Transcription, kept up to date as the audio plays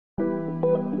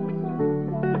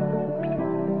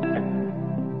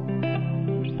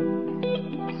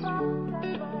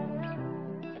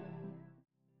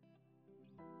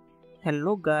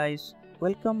Hello guys,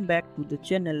 welcome back to the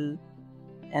channel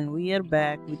and we are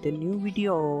back with a new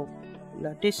video of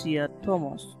Lateciat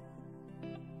Thomas.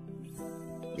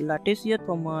 Lateciat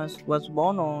Thomas was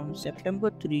born on September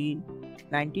 3,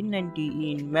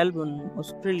 1990 in Melbourne,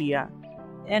 Australia,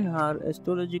 and her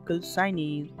astrological sign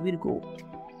is Virgo.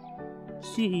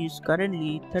 She is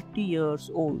currently 30 years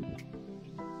old.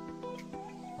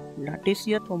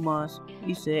 Lateciat Thomas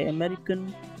is an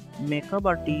American makeup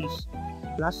artist,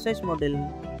 plus-size model,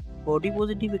 body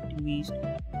positive activist,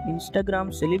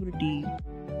 Instagram celebrity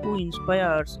who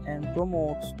inspires and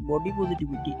promotes body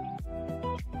positivity.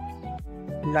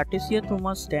 Lateciat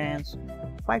Thomas stands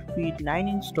 5 feet 9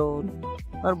 inches tall.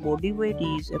 Her body weight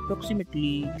is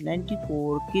approximately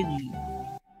 94 kg.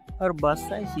 Her bust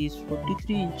size is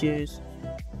 43 inches,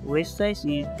 waist size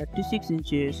is 36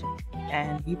 inches,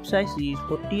 and hip size is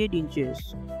 48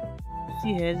 inches.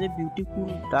 She has a beautiful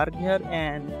dark hair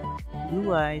and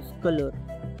blue eyes color.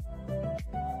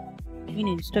 In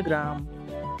Instagram,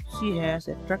 she has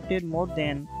attracted more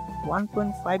than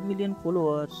 1.5 million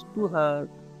followers to her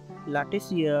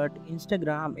Lateciat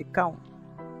Instagram account.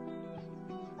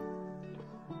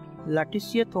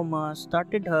 Lateciat Thomas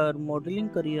started her modeling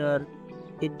career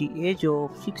at the age of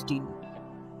 16.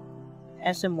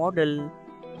 As a model,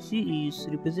 she is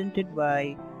represented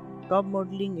by top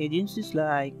modeling agencies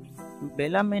like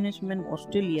Bella Management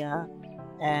Australia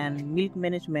and Milk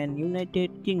Management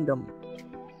United Kingdom.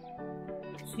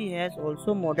 She has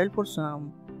also modeled for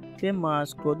some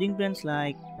famous clothing brands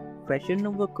like Fashion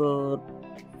Nova Curve,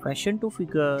 Fashion to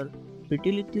Figure,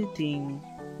 Pretty Little Thing,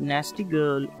 Nasty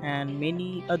Girl, and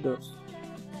many others.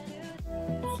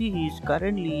 She is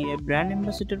currently a brand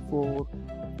ambassador for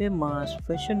famous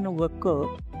Fashion Nova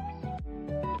Curve.